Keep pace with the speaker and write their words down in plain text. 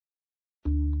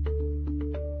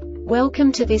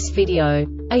Welcome to this video.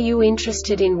 Are you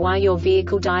interested in why your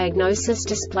vehicle diagnosis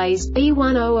displays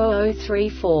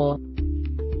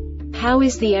B1000-34? How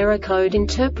is the error code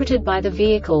interpreted by the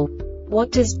vehicle?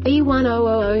 What does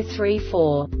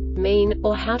B1000-34 mean,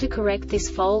 or how to correct this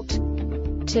fault?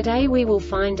 Today we will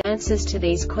find answers to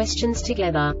these questions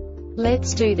together.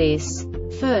 Let's do this.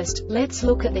 First, let's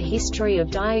look at the history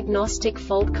of diagnostic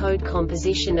fault code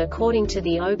composition according to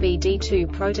the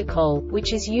OBD2 protocol,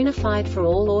 which is unified for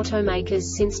all automakers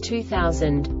since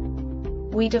 2000.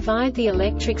 We divide the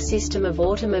electric system of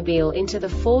automobile into the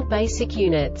four basic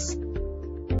units: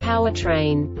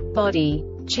 powertrain, body,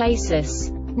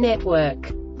 chassis,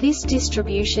 network. This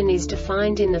distribution is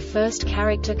defined in the first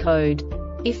character code.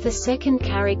 If the second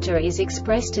character is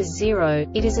expressed as 0,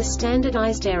 it is a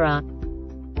standardized error.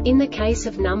 In the case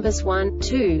of numbers 1,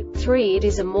 2, 3, it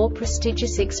is a more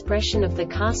prestigious expression of the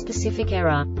car-specific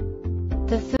error.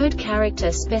 The third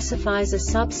character specifies a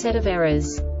subset of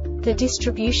errors. The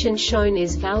distribution shown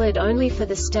is valid only for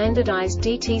the standardized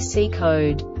DTC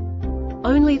code.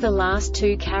 Only the last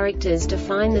two characters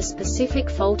define the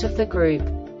specific fault of the group.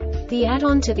 The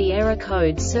add-on to the error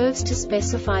code serves to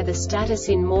specify the status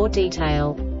in more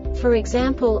detail. For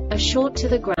example, a short to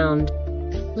the ground.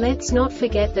 Let's not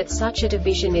forget that such a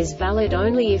division is valid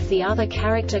only if the other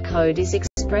character code is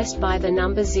expressed by the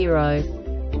number 0.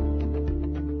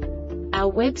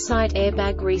 Our website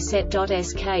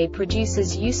airbagreset.sk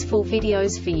produces useful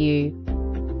videos for you.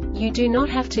 You do not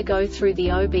have to go through the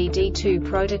OBD2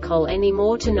 protocol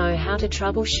anymore to know how to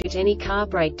troubleshoot any car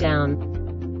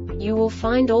breakdown. You will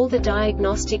find all the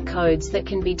diagnostic codes that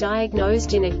can be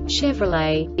diagnosed in a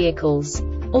Chevrolet vehicles.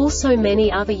 Also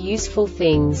many other useful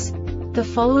things. The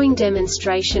following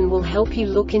demonstration will help you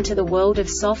look into the world of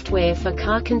software for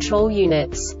car control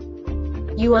units.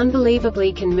 You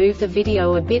unbelievably can move the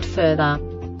video a bit further.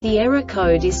 The error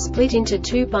code is split into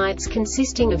 2 bytes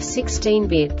consisting of 16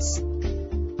 bits.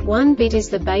 1 bit is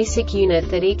the basic unit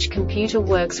that each computer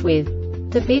works with.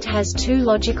 The bit has 2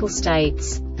 logical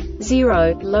states: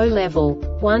 0, low level,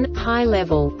 1, high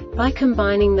level. By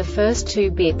combining the first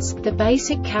 2 bits, the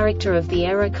basic character of the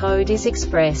error code is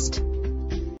expressed.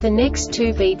 The next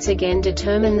 2 beats again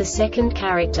determine the second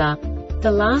character. The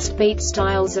last beat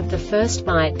styles of the first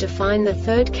byte define the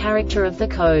third character of the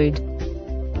code.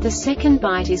 The second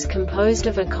byte is composed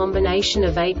of a combination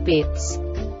of 8 bits.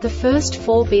 The first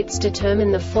 4 bits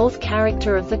determine the fourth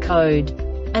character of the code.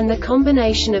 And the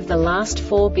combination of the last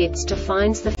 4 bits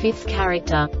defines the fifth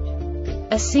character.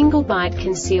 A single byte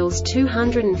conceals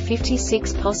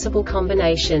 256 possible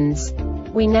combinations.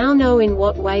 We now know in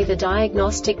what way the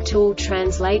diagnostic tool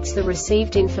translates the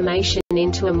received information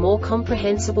into a more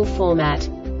comprehensible format.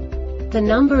 The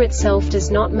number itself does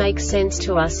not make sense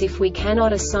to us if we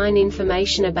cannot assign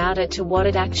information about it to what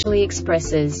it actually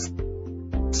expresses.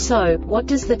 So, what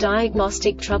does the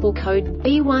Diagnostic Trouble Code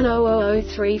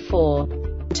B1000-34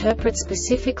 interpret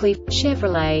specifically for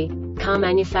Chevrolet car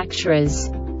manufacturers?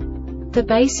 The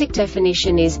basic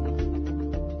definition is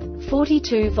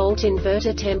 42-volt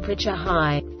inverter temperature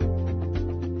high.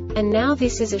 And now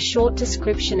this is a short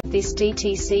description of this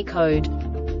DTC code.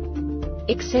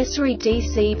 Accessory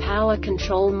DC power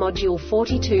control module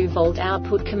 42-volt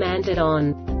output commanded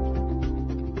on.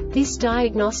 This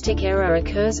diagnostic error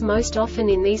occurs most often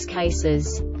in these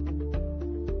cases.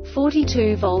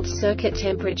 42-volt circuit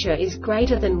temperature is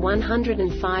greater than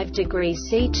 105 degrees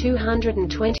C,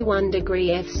 221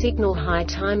 degree F. Signal high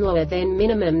time lower than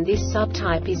minimum. This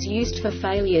subtype is used for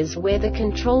failures where the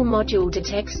control module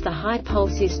detects the high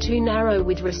pulse is too narrow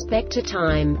with respect to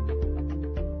time.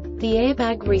 The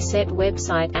Airbag Reset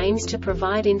website aims to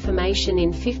provide information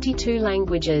in 52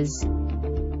 languages.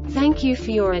 Thank you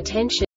for your attention.